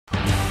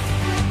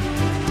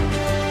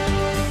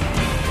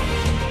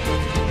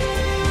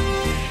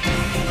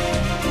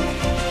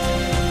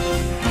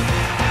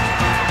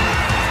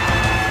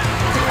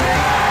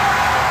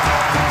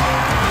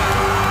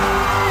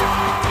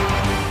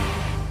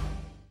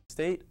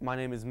State. My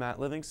name is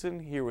Matt Livingston,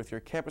 here with your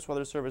Campus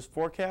Weather Service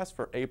forecast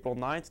for April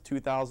 9th,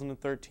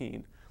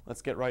 2013.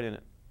 Let's get right in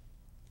it.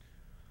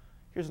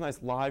 Here's a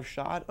nice live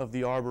shot of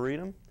the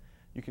Arboretum.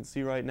 You can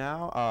see right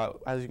now,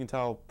 as you can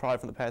tell probably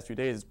from the past few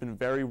days, it's been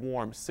very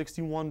warm,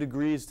 61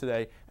 degrees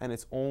today, and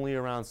it's only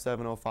around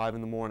 7:05 in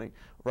the morning.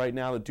 Right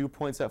now the dew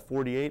point's at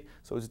 48,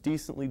 so it's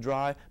decently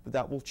dry, but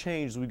that will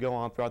change as we go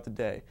on throughout the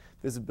day.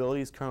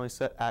 Visibility is currently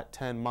set at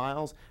 10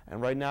 miles, and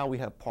right now we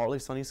have partly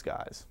sunny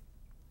skies.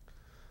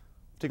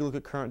 Take a look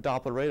at current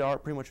Doppler radar.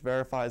 Pretty much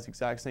verifies the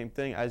exact same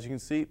thing. As you can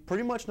see,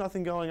 pretty much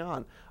nothing going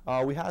on.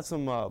 We had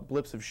some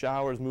blips of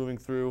showers moving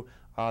through.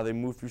 They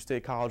moved through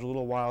State College a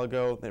little while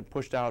ago, then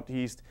pushed out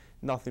east.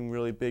 Nothing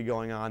really big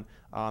going on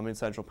in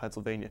central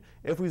Pennsylvania.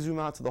 If we zoom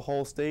out to the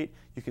whole state,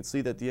 you can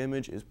see that the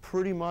image is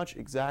pretty much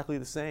exactly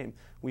the same.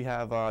 We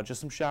have just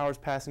some showers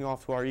passing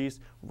off to our east.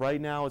 Right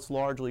now it's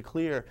largely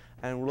clear,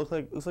 and looks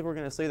like we're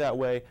going to stay that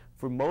way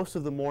for most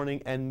of the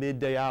morning and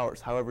midday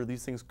hours. However,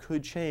 these things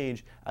could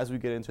change as we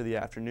get into the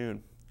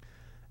afternoon.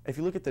 If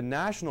you look at the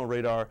national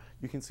radar,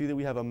 you can see that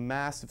we have a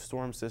massive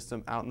storm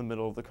system out in the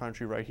middle of the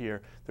country right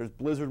here. There's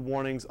blizzard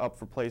warnings up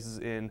for places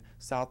in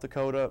South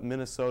Dakota,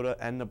 Minnesota,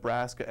 and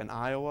Nebraska and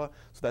Iowa,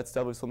 so that's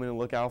definitely something to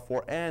look out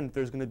for. And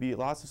there's going to be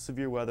lots of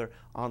severe weather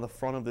on the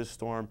front of this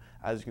storm.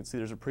 As you can see,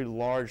 there's a pretty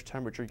large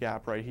temperature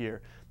gap right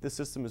here. This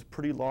system is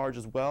pretty large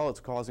as well. It's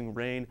causing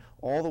rain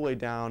all the way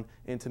down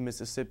into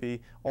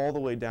Mississippi, all the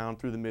way down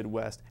through the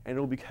Midwest, and it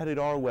will be headed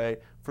our way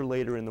for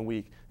later in the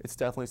week. It's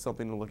definitely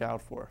something to look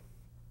out for.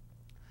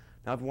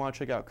 Now, if you want to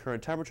check out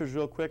current temperatures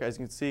real quick, as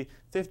you can see,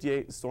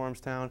 58 in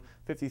Stormstown,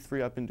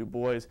 53 up in Du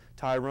Bois.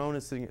 Tyrone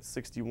is sitting at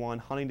 61,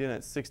 Huntingdon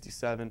at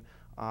 67,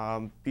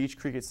 Beech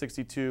Creek at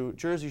 62,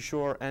 Jersey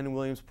Shore and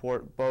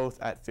Williamsport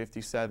both at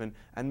 57,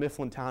 and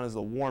Mifflintown is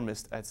the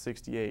warmest at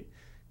 68.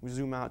 We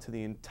zoom out to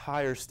the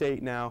entire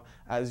state now,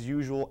 as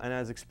usual and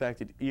as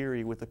expected.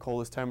 Erie with the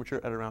coldest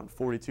temperature at around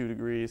 42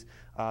 degrees.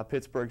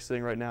 Pittsburgh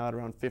sitting right now at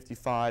around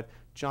 55.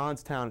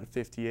 Johnstown at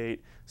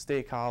 58.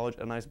 State College,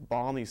 a nice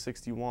balmy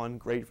 61,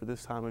 great for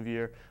this time of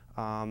year.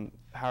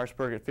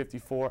 Harrisburg at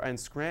 54. And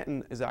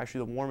Scranton is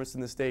actually the warmest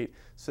in the state,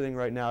 sitting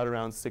right now at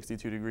around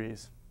 62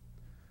 degrees.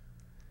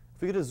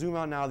 If we get to zoom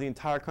out now the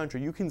entire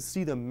country, you can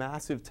see the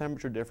massive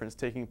temperature difference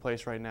taking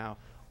place right now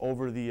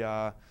over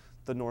the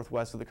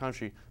northwest of the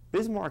country.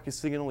 Bismarck is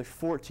sitting at only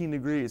 14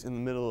 degrees in the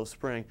middle of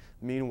spring.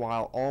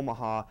 Meanwhile,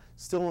 Omaha,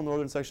 still in the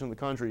northern section of the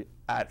country,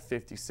 at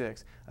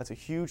 56. That's a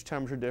huge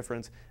temperature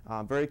difference.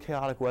 Very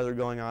chaotic weather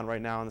going on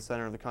right now in the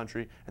center of the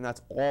country, and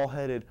that's all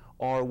headed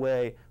our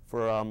way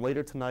for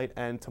later tonight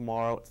and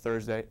tomorrow,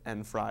 Thursday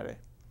and Friday.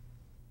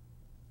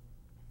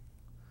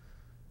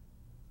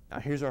 Now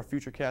here's our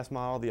Futurecast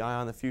model, the eye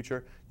on the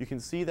future. You can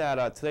see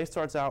that today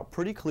starts out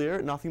pretty clear,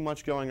 nothing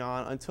much going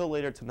on until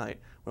later tonight,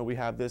 where we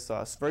have this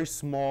very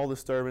small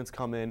disturbance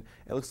come in.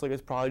 It looks like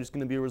it's probably just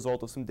going to be a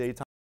result of some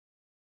daytime.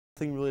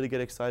 Nothing really to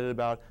get excited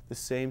about. The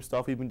same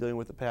stuff we've been dealing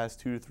with the past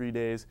 2 to 3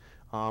 days.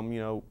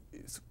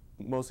 It's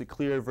mostly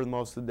clear for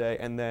most of the day,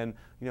 and then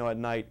at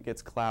night it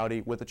gets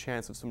cloudy with a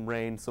chance of some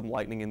rain, some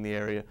lightning in the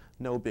area.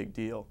 No big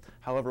deal.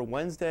 However,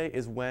 Wednesday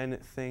is when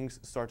things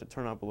start to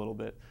turn up a little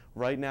bit.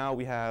 Right now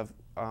we have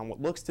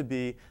what looks to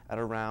be at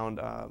around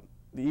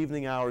the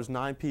evening hours,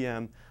 9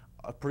 p.m.,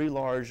 a pretty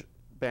large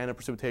band of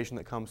precipitation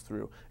that comes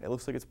through. It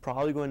looks like it's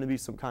probably going to be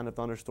some kind of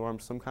thunderstorm.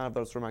 Some kind of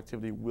thunderstorm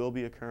activity will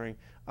be occurring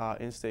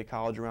in State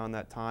College around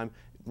that time.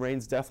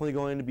 Rain's definitely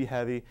going to be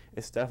heavy.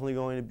 It's definitely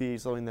going to be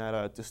something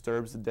that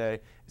disturbs the day.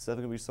 It's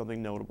definitely going to be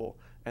something notable.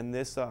 And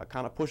this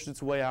kind of pushes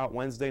its way out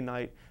Wednesday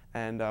night,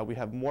 and we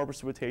have more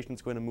precipitation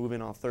that's going to move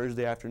in on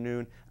Thursday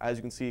afternoon. As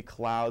you can see,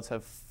 clouds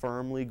have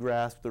firmly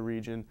grasped the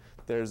region.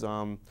 There's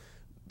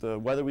the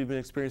weather we've been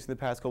experiencing the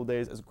past couple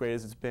days, as great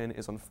as it's been,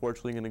 is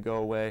unfortunately going to go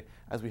away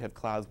as we have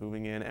clouds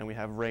moving in and we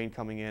have rain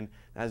coming in.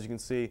 As you can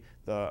see,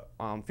 the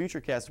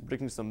Futurecast is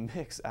predicting some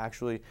mix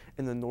actually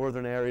in the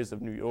northern areas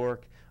of New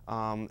York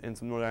and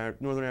some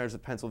northern areas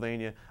of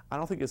Pennsylvania. I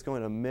don't think it's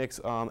going to mix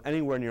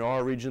anywhere near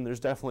our region. There's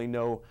definitely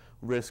no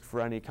risk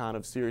for any kind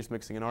of serious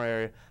mixing in our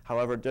area.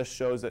 However, it just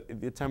shows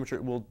that the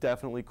temperature will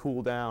definitely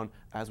cool down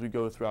as we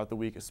go throughout the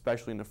week,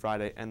 especially into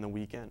Friday and the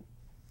weekend.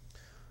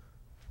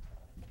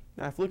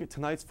 Now, if we look at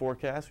tonight's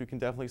forecast, we can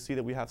definitely see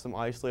that we have some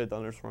isolated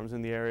thunderstorms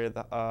in the area.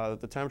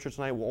 The temperature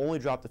tonight will only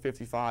drop to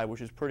 55, which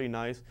is pretty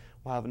nice.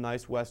 We'll have a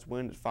nice west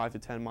wind at 5 to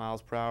 10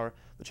 miles per hour.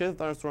 The chance of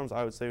thunderstorms,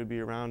 I would say, would be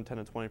around 10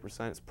 to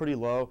 20%. It's pretty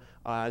low.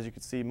 As you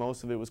can see,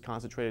 most of it was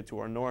concentrated to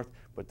our north,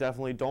 but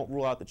definitely don't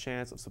rule out the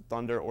chance of some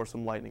thunder or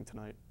some lightning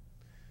tonight.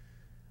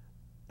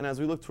 And as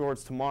we look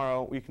towards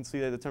tomorrow, we can see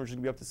that the temperature is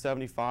going to be up to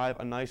 75,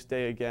 a nice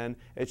day again.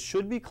 It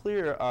should be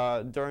clear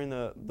during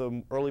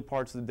the early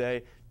parts of the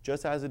day,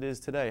 just as it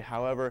is today.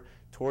 However,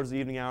 towards the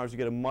evening hours, you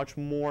get a much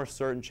more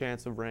certain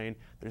chance of rain.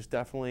 There's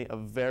definitely a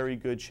very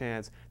good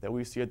chance that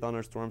we see a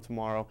thunderstorm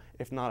tomorrow,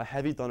 if not a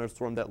heavy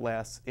thunderstorm that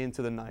lasts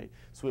into the night.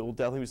 So it will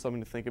definitely be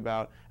something to think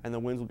about, and the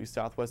winds will be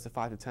southwest at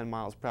 5 to 10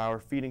 miles per hour,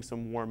 feeding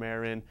some warm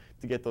air in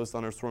to get those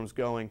thunderstorms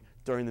going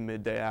during the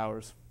midday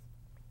hours.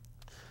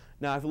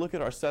 Now, if you look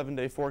at our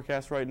 7-day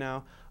forecast right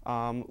now,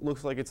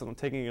 looks like it's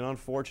taking an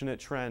unfortunate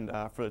trend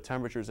for the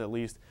temperatures at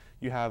least.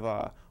 You have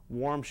a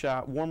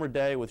warmer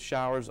day with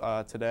showers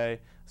today.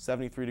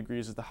 73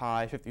 degrees is the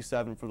high,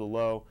 57 for the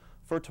low.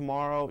 For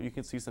tomorrow, you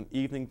can see some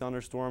evening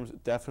thunderstorms,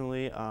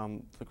 definitely. It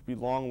could be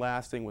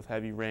long-lasting with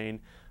heavy rain.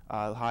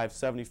 High of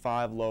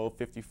 75, low of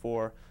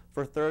 54.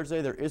 For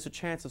Thursday, there is a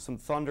chance of some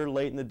thunder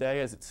late in the day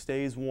as it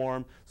stays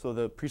warm, so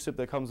the precip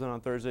that comes in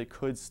on Thursday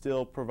could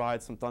still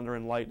provide some thunder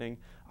and lightning.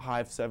 A high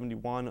of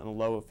 71 and a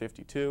low of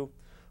 52.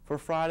 For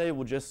Friday,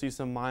 we'll just see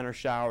some minor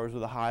showers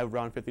with a high of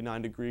around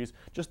 59 degrees,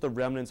 just the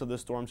remnants of the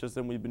storm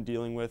system we've been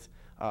dealing with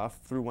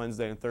through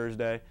Wednesday and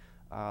Thursday.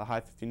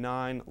 High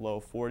 59, low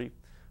 40.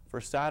 For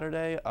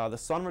Saturday, the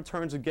sun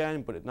returns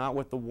again, but not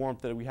with the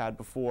warmth that we had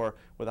before,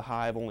 with a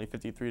high of only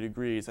 53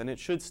 degrees. And it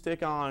should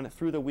stick on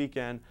through the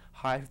weekend,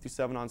 high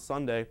 57 on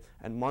Sunday,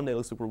 and Monday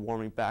looks like we're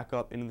warming back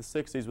up into the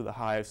 60s with a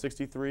high of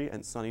 63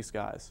 and sunny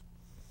skies.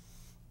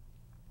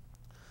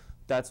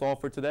 That's all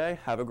for today.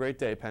 Have a great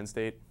day, Penn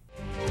State.